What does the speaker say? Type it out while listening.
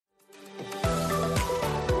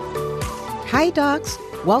Hi, docs.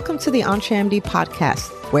 Welcome to the EntreMD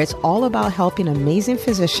podcast, where it's all about helping amazing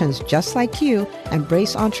physicians just like you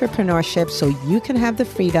embrace entrepreneurship so you can have the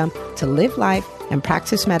freedom to live life and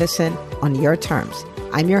practice medicine on your terms.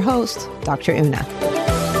 I'm your host, Dr. Una.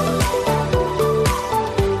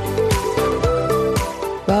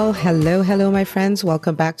 Well, hello, my friends.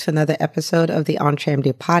 Welcome back to another episode of the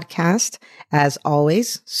EntreMD podcast. As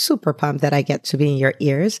always, super pumped that I get to be in your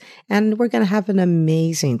ears, and we're going to have an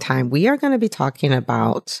amazing time. We are going to be talking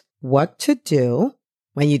about what to do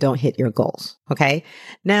when you don't hit your goals. Okay.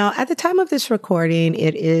 Now, at the time of this recording,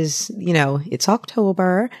 it is, it's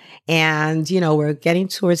October and, we're getting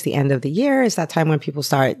towards the end of the year. It's that time when people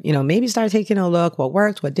start, maybe start taking a look, what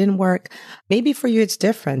worked, what didn't work. Maybe for you, it's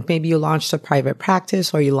different. Maybe you launched a private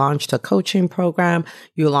practice or you launched a coaching program,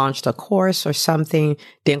 you launched a course or something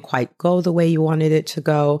didn't quite go the way you wanted it to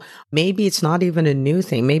go. Maybe it's not even a new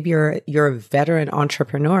thing. Maybe you're a veteran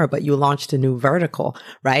entrepreneur, but you launched a new vertical,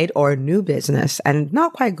 right? Or a new business and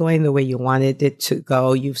not quite going the way you wanted it to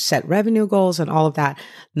go. You've set revenue goals and all of that,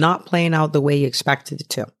 not playing out the way you expected it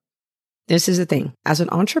to. This is the thing. As an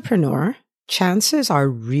entrepreneur, chances are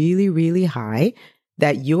really, really high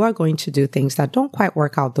that you are going to do things that don't quite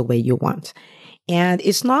work out the way you want. And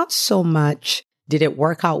it's not so much did it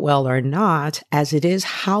work out well or not, as it is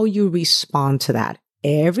how you respond to that.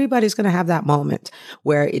 Everybody's going to have that moment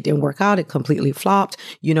where it didn't work out. It completely flopped.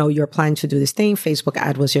 You're planning to do this thing. Facebook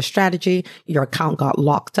ad was your strategy. Your account got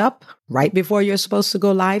locked up right before you're supposed to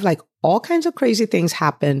go live. Like all kinds of crazy things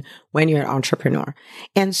happen when you're an entrepreneur.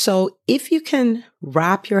 And so if you can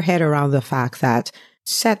wrap your head around the fact that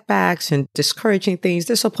setbacks and discouraging things,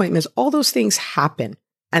 disappointments, all those things happen.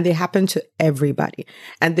 And they happen to everybody.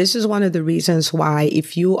 And this is one of the reasons why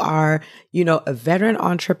if you are, a veteran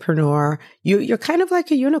entrepreneur, you're kind of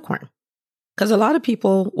like a unicorn. Because a lot of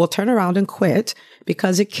people will turn around and quit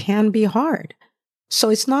because it can be hard. So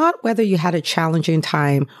it's not whether you had a challenging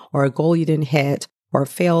time or a goal you didn't hit or a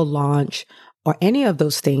failed launch or any of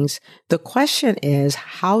those things. The question is,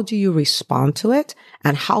 how do you respond to it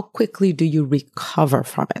and how quickly do you recover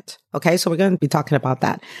from it? Okay, so we're going to be talking about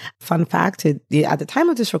that. Fun fact, at the time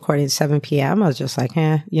of this recording, 7 p.m., I was just like,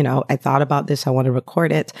 I thought about this. I want to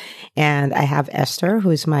record it. And I have Esther,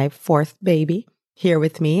 who is my fourth baby, here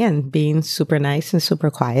with me and being super nice and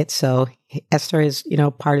super quiet. So Esther is,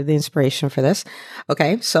 part of the inspiration for this.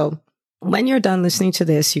 Okay, so when you're done listening to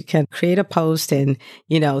this, you can create a post and,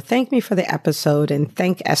 thank me for the episode and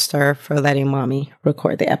thank Esther for letting mommy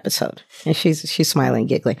record the episode. And she's smiling,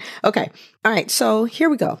 giggling. Okay. All right. So here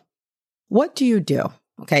we go. What do you do?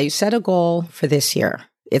 Okay. You set a goal for this year.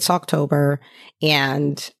 It's October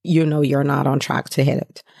and you're not on track to hit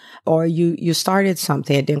it. Or you started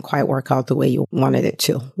something, it didn't quite work out the way you wanted it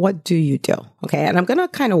to. What do you do? Okay. And I'm going to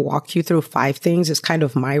kind of walk you through 5 things. It's kind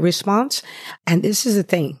of my response. And this is the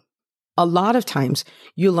thing. A lot of times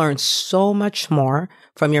you learn so much more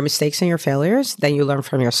from your mistakes and your failures than you learn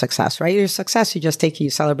from your success, right? Your success, you just take it, you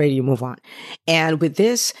celebrate it, you move on. And with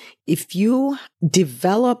this, if you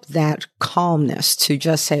develop that calmness to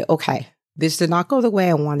just say, okay, this did not go the way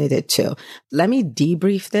I wanted it to. Let me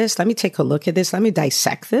debrief this. Let me take a look at this. Let me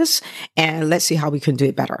dissect this and let's see how we can do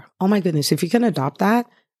it better. Oh my goodness. If you can adopt that,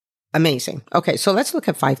 amazing. Okay. So let's look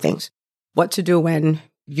at 5 things. What to do when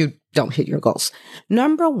you don't hit your goals.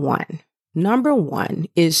 Number one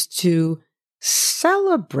is to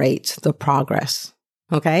celebrate the progress.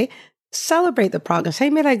 Okay. Celebrate the progress. Hey,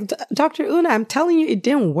 man, like, Dr. Una, I'm telling you, it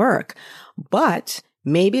didn't work, but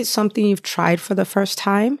maybe it's something you've tried for the first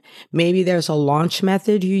time. Maybe there's a launch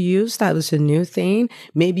method you use that was a new thing.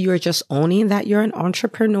 Maybe you're just owning that you're an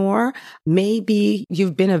entrepreneur. Maybe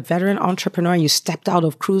you've been a veteran entrepreneur and you stepped out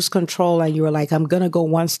of cruise control and you were like, I'm going to go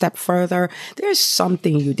one step further. There's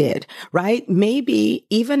something you did, right? Maybe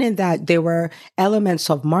even in that there were elements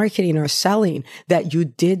of marketing or selling that you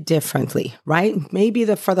did differently, right? Maybe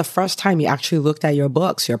for the first time you actually looked at your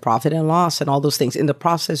books, your profit and loss and all those things. In the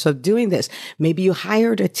process of doing this, maybe you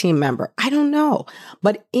hired a team member. I don't know.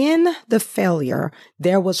 But in the failure,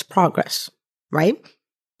 there was progress, right?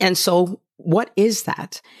 And so what is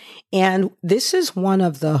that? And this is one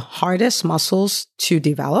of the hardest muscles to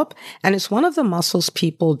develop. And it's one of the muscles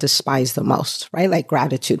people despise the most, right? Like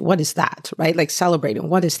gratitude. What is that, right? Like celebrating.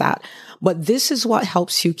 What is that? But this is what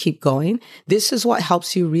helps you keep going. This is what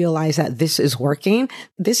helps you realize that this is working.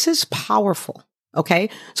 This is powerful. Okay.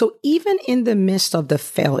 So even in the midst of the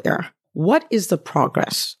failure, what is the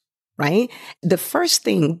progress, right? The first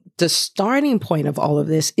thing, the starting point of all of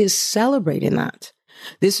this is celebrating that.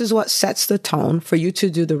 This is what sets the tone for you to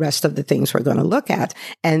do the rest of the things we're going to look at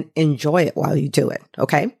and enjoy it while you do it.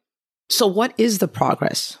 Okay. So what is the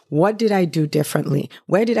progress? What did I do differently?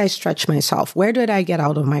 Where did I stretch myself? Where did I get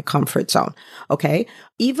out of my comfort zone? Okay.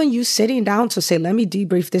 Even you sitting down to say, let me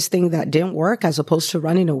debrief this thing that didn't work as opposed to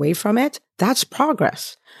running away from it. That's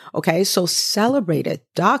progress. Okay. So celebrate it,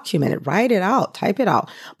 document it, write it out, type it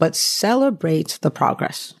out, but celebrate the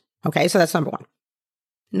progress. Okay. So that's number one.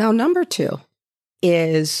 Now, number two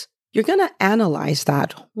is you're going to analyze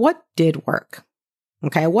that. What did work?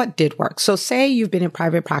 Okay, what did work? So say you've been in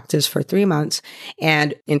private practice for 3 months,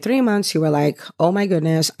 and in 3 months, you were like, oh my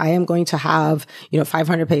goodness, I am going to have,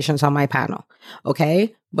 500 patients on my panel.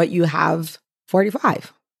 Okay, but you have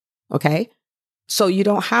 45. Okay, so you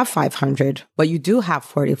don't have 500, but you do have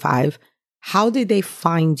 45. How did they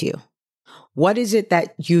find you? What is it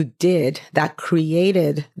that you did that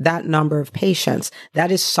created that number of patients?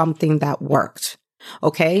 That is something that worked.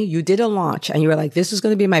 Okay, you did a launch and you were like, this is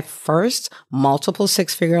going to be my first multiple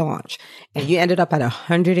six-figure launch. And you ended up at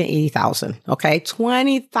 $180,000. Okay,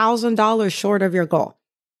 $20,000 short of your goal.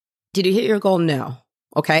 Did you hit your goal? No.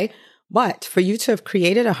 Okay, but for you to have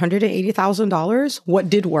created $180,000,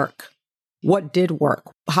 what did work? What did work?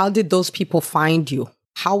 How did those people find you?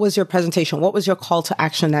 How was your presentation? What was your call to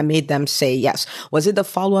action that made them say yes? Was it the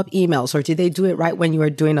follow-up emails, or did they do it right when you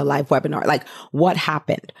were doing a live webinar? Like, what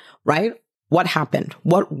happened, right? What happened?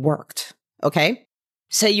 What worked? Okay.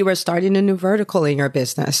 Say you were starting a new vertical in your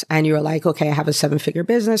business and you were like, okay, I have a 7-figure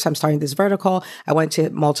business. I'm starting this vertical. I went to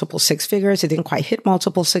multiple 6 figures. It didn't quite hit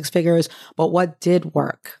multiple 6 figures, but what did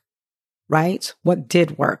work? Right? What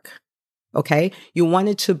did work? Okay. You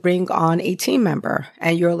wanted to bring on a team member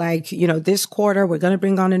and you're like, this quarter, we're going to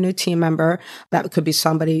bring on a new team member. That could be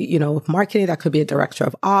somebody, marketing. That could be a director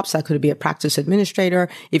of ops. That could be a practice administrator.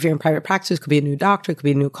 If you're in private practice, it could be a new doctor. It could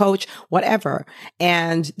be a new coach, whatever.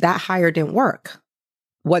 And that hire didn't work.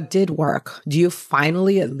 What did work? Do you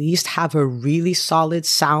finally at least have a really solid,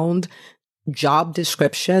 sound job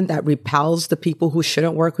description that repels the people who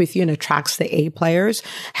shouldn't work with you and attracts the A players?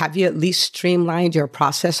 Have you at least streamlined your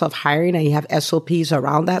process of hiring and you have SOPs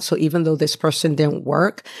around that? So even though this person didn't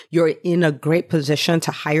work, you're in a great position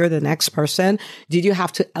to hire the next person. Did you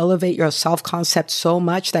have to elevate your self-concept so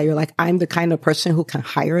much that you're like, I'm the kind of person who can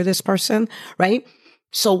hire this person, right?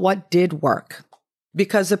 So what did work?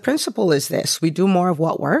 Because the principle is this: we do more of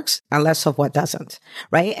what works and less of what doesn't,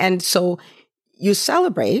 right? And so you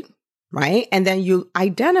celebrate, right? And then you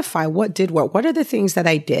identify what did work. What are the things that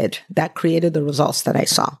I did that created the results that I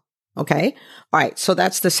saw? Okay. All right. So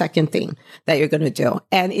that's the second thing that you're going to do.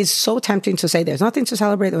 And it's so tempting to say there's nothing to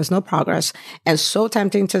celebrate. There was no progress. And so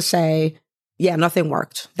tempting to say, yeah, nothing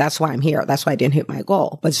worked. That's why I'm here. That's why I didn't hit my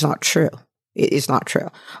goal. But it's not true. It is not true.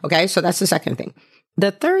 Okay. So that's the second thing.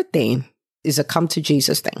 The third thing is a come to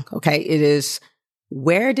Jesus thing. Okay. It is,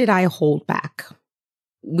 where did I hold back?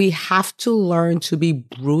 We have to learn to be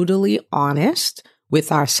brutally honest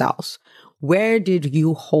with ourselves. Where did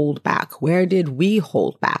you hold back? Where did we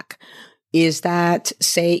hold back? Is that,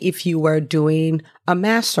 say, if you were doing a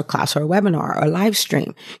masterclass or a webinar or a live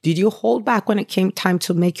stream, did you hold back when it came time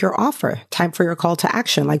to make your offer, time for your call to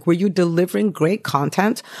action? Like, were you delivering great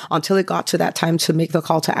content until it got to that time to make the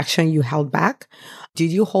call to action? You held back?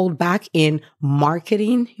 Did you hold back in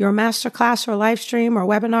marketing your masterclass or live stream or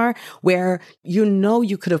webinar where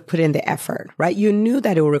you could have put in the effort, right? You knew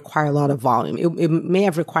that it would require a lot of volume. It may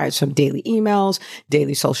have required some daily emails,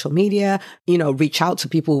 daily social media, reach out to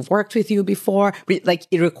people who've worked with you before. Like,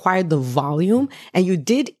 it required the volume, and you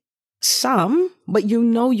did some, but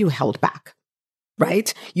you held back.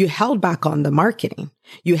 Right? You held back on the marketing.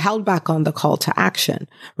 You held back on the call to action,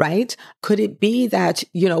 right? Could it be that,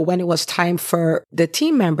 when it was time for the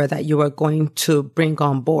team member that you were going to bring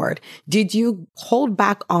on board, did you hold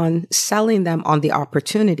back on selling them on the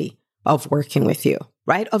opportunity of working with you,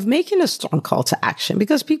 right? Of making a strong call to action,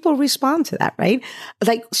 because people respond to that, right?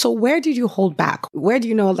 Like, so where did you hold back? Where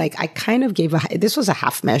do I kind of this was a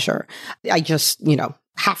half measure. I just,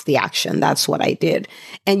 half the action. That's what I did.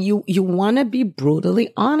 And you want to be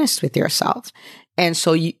brutally honest with yourself. And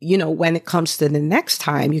so, when it comes to the next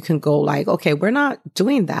time, you can go like, okay, we're not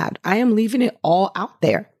doing that. I am leaving it all out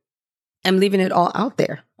there. I'm leaving it all out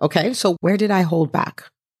there. Okay. So where did I hold back?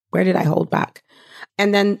 Where did I hold back?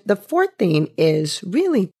 And then the fourth thing is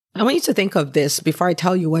really, I want you to think of this before I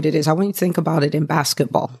tell you what it is. I want you to think about it in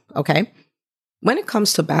basketball. Okay. When it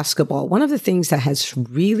comes to basketball, one of the things that has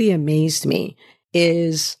really amazed me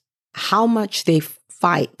is how much they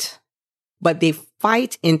fight, but they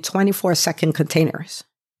fight in 24-second containers,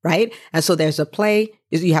 right? And so there's a play,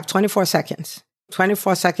 you have 24 seconds.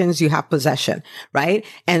 24 seconds, you have possession, right?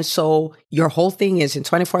 And so your whole thing is in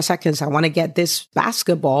 24 seconds, I want to get this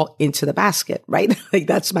basketball into the basket, right? Like,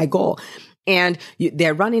 that's my goal. And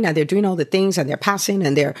they're running and they're doing all the things and they're passing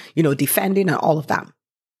and they're, defending and all of that.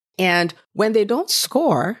 And when they don't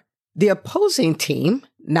score, the opposing team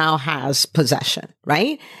now has possession,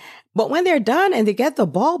 right? But when they're done and they get the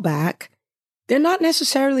ball back, they're not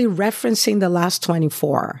necessarily referencing the last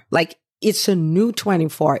 24. Like, it's a new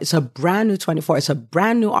 24. It's a brand new 24. It's a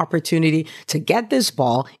brand new opportunity to get this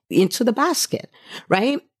ball into the basket,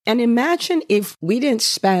 right? And imagine if we didn't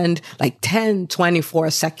spend like 10,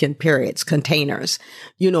 24-second periods, containers,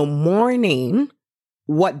 mourning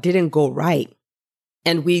what didn't go right.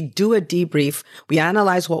 And we do a debrief. We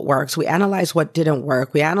analyze what works. We analyze what didn't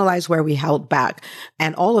work. We analyze where we held back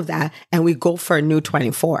and all of that. And we go for a new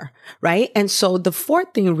 24, right? And so the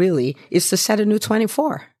fourth thing really is to set a new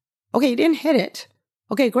 24. Okay, you didn't hit it.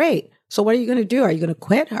 Okay, great. So what are you going to do? Are you going to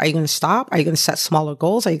quit? Are you going to stop? Are you going to set smaller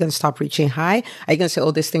goals? Are you going to stop reaching high? Are you going to say, oh,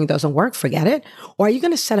 this thing doesn't work, forget it? Or are you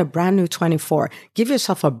going to set a brand new 24? Give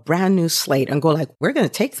yourself a brand new slate and go like, we're going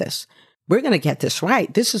to take this. We're going to get this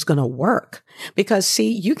right. This is going to work. Because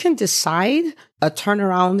see, you can decide a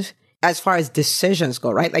turnaround as far as decisions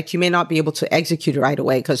go, right? Like, you may not be able to execute it right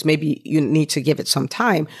away because maybe you need to give it some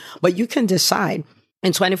time, but you can decide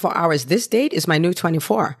in 24 hours, this date is my new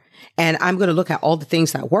 24. And I'm going to look at all the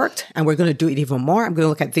things that worked and we're going to do it even more. I'm going to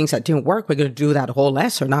look at things that didn't work. We're going to do that a whole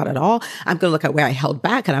less or not at all. I'm going to look at where I held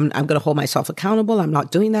back and I'm going to hold myself accountable. I'm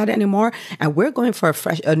not doing that anymore. And we're going for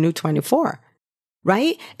a new 24.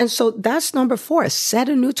 Right? And so that's number 4, set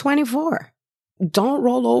a new 24. Don't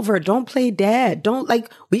roll over. Don't play dead.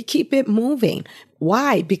 We keep it moving.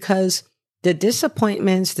 Why? Because the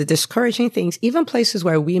disappointments, the discouraging things, even places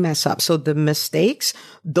where we mess up. So the mistakes,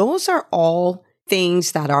 those are all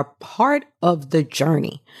things that are part of the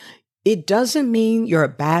journey. It doesn't mean you're a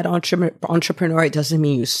bad entrepreneur. It doesn't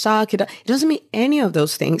mean you suck. It doesn't mean any of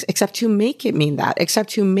those things, except you make it mean that,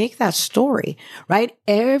 except you make that story, right?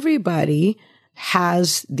 Everybody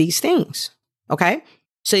has these things. Okay.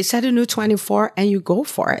 So you set a new 24 and you go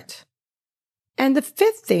for it. And the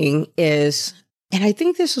 5th thing is, and I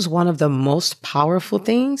think this is one of the most powerful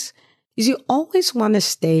things, is you always want to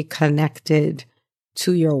stay connected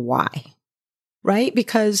to your why, right?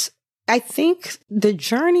 Because I think the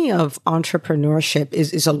journey of entrepreneurship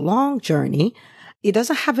is a long journey. It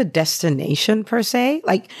doesn't have a destination per se.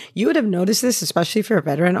 Like, you would have noticed this, especially if you're a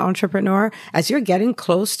veteran entrepreneur, as you're getting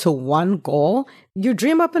close to one goal, you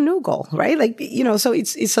dream up a new goal, right? Like, so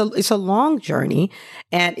it's a long journey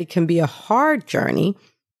and it can be a hard journey,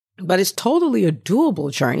 but it's totally a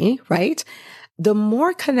doable journey, right? The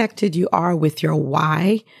more connected you are with your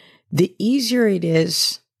why, the easier it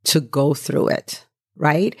is to go through it,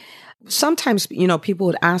 right? Sometimes, people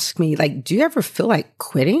would ask me, like, do you ever feel like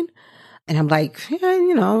quitting? And I'm like,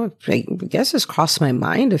 yeah, I guess it's crossed my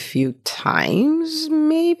mind a few times,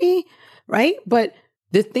 maybe, right? But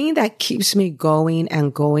the thing that keeps me going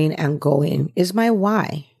and going and going is my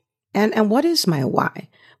why. And what is my why?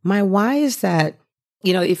 My why is that,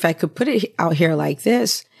 if I could put it out here like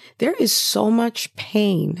this, there is so much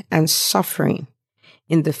pain and suffering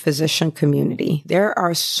in the physician community. There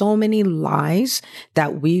are so many lies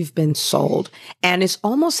that we've been sold. And it's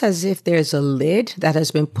almost as if there's a lid that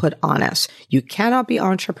has been put on us. You cannot be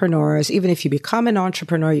entrepreneurs. Even if you become an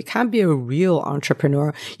entrepreneur, you can't be a real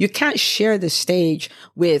entrepreneur. You can't share the stage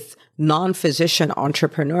with non-physician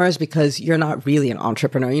entrepreneurs because you're not really an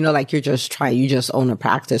entrepreneur. Like, you just own a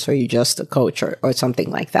practice or you're just a coach or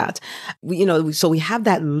something like that. So we have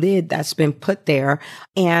that lid that's been put there.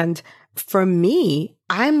 And for me,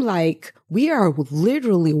 I'm like, we are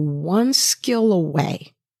literally one skill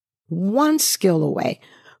away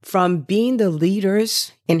from being the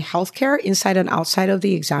leaders in healthcare inside and outside of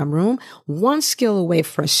the exam room, one skill away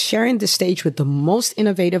from sharing the stage with the most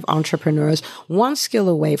innovative entrepreneurs, one skill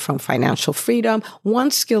away from financial freedom,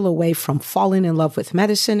 one skill away from falling in love with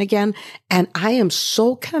medicine again. And I am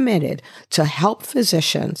so committed to help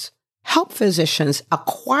physicians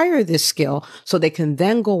acquire this skill so they can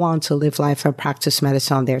then go on to live life and practice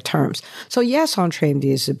medicine on their terms. So yes, EntreMD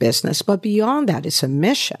is a business, but beyond that, it's a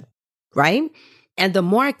mission, right? And the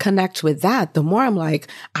more I connect with that, the more I'm like,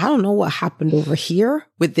 I don't know what happened over here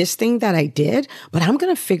with this thing that I did, but I'm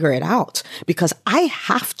going to figure it out because I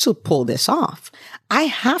have to pull this off. I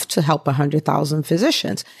have to help 100,000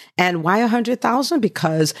 physicians. And why 100,000?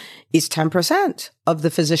 Because it's 10% of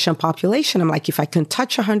the physician population. I'm like, if I can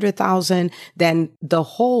touch 100,000, then the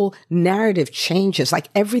whole narrative changes. Like,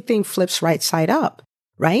 everything flips right side up,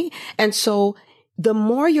 right? And so the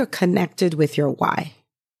more you're connected with your why,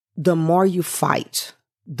 the more you fight,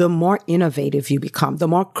 the more innovative you become, the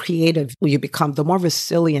more creative you become, the more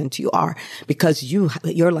resilient you are, because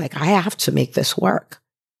you're like, I have to make this work.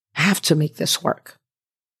 I have to make this work.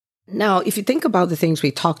 Now, if you think about the things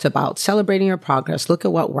we talked about, celebrating your progress, look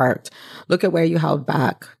at what worked, look at where you held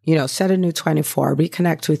back, set a new 24,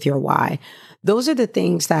 reconnect with your why. Those are the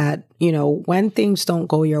things that, when things don't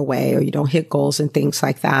go your way or you don't hit goals and things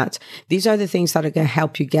like that, these are the things that are going to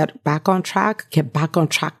help you get back on track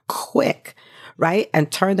quick, right?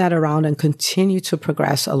 And turn that around and continue to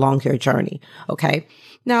progress along your journey. Okay.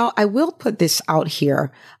 Now, I will put this out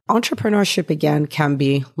here. Entrepreneurship, again, can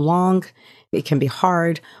be long. It can be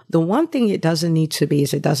hard. The one thing it doesn't need to be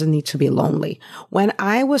is it doesn't need to be lonely. When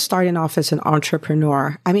I was starting off as an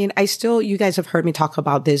entrepreneur, you guys have heard me talk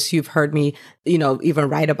about this. You've heard me, even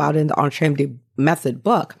write about it in the EntreMD Method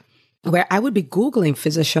book, where I would be Googling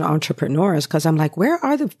physician entrepreneurs because I'm like, where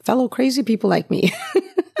are the fellow crazy people like me?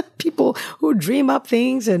 People who dream up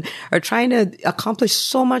things and are trying to accomplish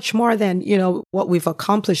so much more than, what we've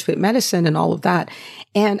accomplished with medicine and all of that.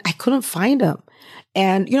 And I couldn't find them.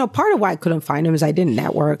 And, part of why I couldn't find them is I didn't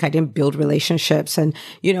network. I didn't build relationships. And,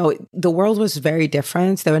 the world was very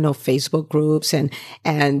different. There were no Facebook groups and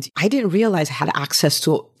I didn't realize I had access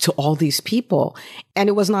to all these people. And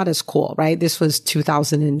it was not as cool, right? This was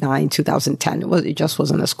 2009, 2010. It just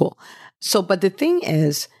wasn't as cool. So, but the thing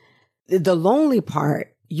is, the lonely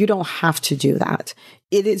part, you don't have to do that.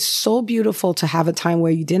 It is so beautiful to have a time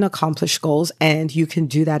where you didn't accomplish goals and you can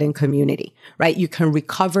do that in community, right? You can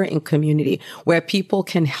recover in community where people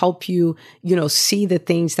can help you, see the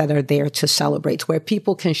things that are there to celebrate, where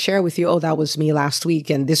people can share with you, oh, that was me last week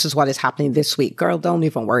and this is what is happening this week. Girl, don't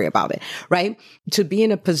even worry about it, right? To be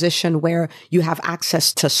in a position where you have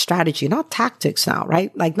access to strategy, not tactics now,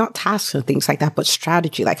 right? Like not tasks and things like that, but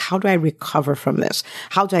strategy. Like, how do I recover from this?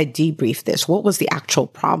 How do I debrief this? What was the actual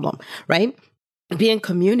problem, right? Be in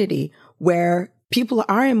community where people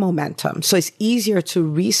are in momentum. So it's easier to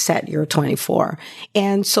reset your 24.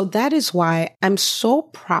 And so that is why I'm so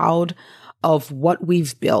proud of what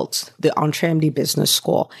we've built, the EntreMD Business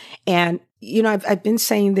School. And, I've been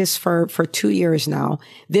saying this for 2 years now.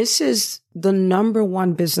 This is the number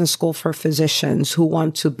one business school for physicians who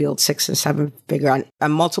want to build 6 and 7 figure and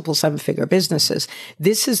multiple 7-figure businesses.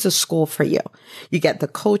 This is the school for you. You get the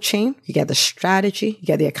coaching, you get the strategy, you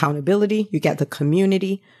get the accountability, you get the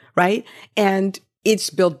community, right? And it's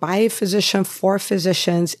built by a physician for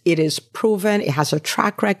physicians. It is proven. It has a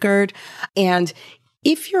track record. And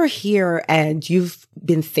if you're here and you've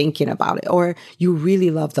been thinking about it, or you really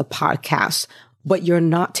love the podcast, but you're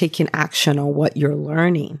not taking action on what you're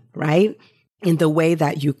learning, right? In the way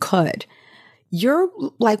that you could, you're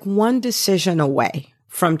like one decision away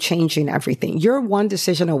from changing everything. You're one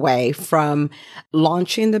decision away from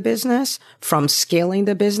launching the business, from scaling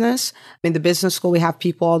the business. In the business school, we have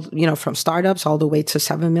people, from startups all the way to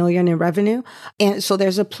 7 million in revenue. And so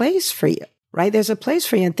there's a place for you. Right? There's a place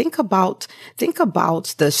for you. And think about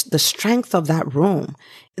the strength of that room.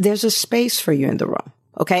 There's a space for you in the room.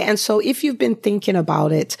 Okay. And so if you've been thinking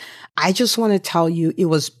about it, I just want to tell you it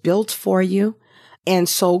was built for you. And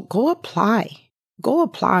so go apply. Go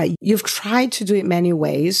apply. You've tried to do it many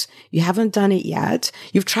ways. You haven't done it yet.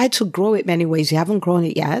 You've tried to grow it many ways. You haven't grown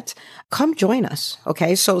it yet. Come join us.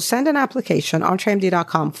 Okay. So send an application,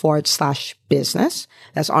 entremd.com/business.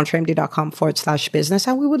 That's entremd.com/business.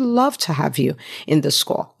 And we would love to have you in the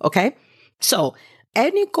school. Okay. So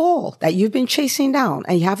any goal that you've been chasing down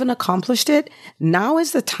and you haven't accomplished it, now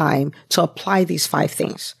is the time to apply these 5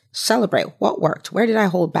 things. Celebrate what worked. Where did I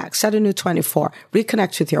hold back? Set a new 24.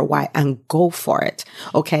 Reconnect with your why and go for it.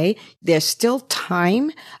 Okay. There's still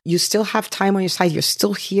time. You still have time on your side. You're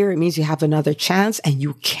still here. It means you have another chance and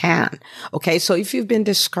you can. Okay. So if you've been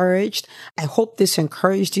discouraged, I hope this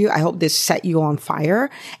encouraged you. I hope this set you on fire.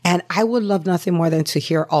 And I would love nothing more than to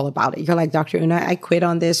hear all about it. You're like, Dr. Una, I quit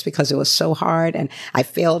on this because it was so hard and I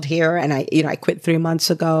failed here. And I quit 3 months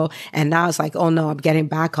ago. And now it's like, oh no, I'm getting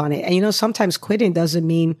back on it. And sometimes quitting doesn't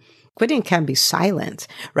mean quitting can be silent,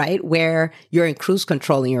 right? Where you're in cruise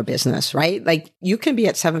control in your business, right? Like you can be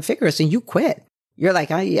at 7 figures and you quit. You're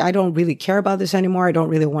like, I don't really care about this anymore. I don't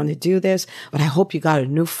really want to do this, but I hope you got a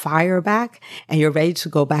new fire back and you're ready to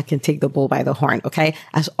go back and take the bull by the horn. Okay.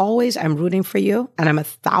 As always, I'm rooting for you and I'm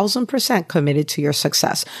 1,000% committed to your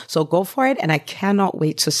success. So go for it. And I cannot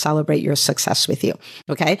wait to celebrate your success with you.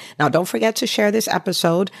 Okay. Now don't forget to share this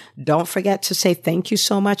episode. Don't forget to say thank you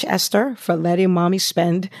so much, Esther, for letting mommy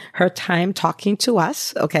spend her time talking to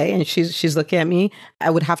us. Okay. And she's looking at me.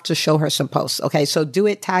 I would have to show her some posts. Okay. So do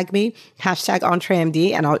it. Tag me, #EntreMD,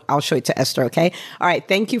 and I'll show it to Esther. Okay. All right.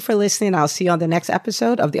 Thank you for listening. I'll see you on the next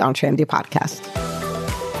episode of the EntreMD podcast.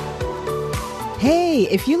 Hey,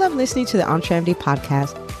 if you love listening to the EntreMD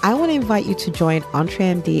podcast, I want to invite you to join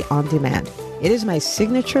EntreMD On Demand. It is my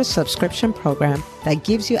signature subscription program that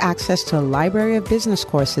gives you access to a library of business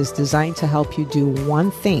courses designed to help you do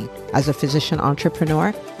one thing as a physician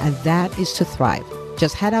entrepreneur, and that is to thrive.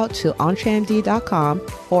 Just head out to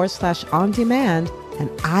entremd.com/on-demand,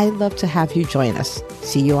 and I'd love to have you join us.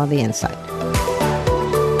 See you on the inside.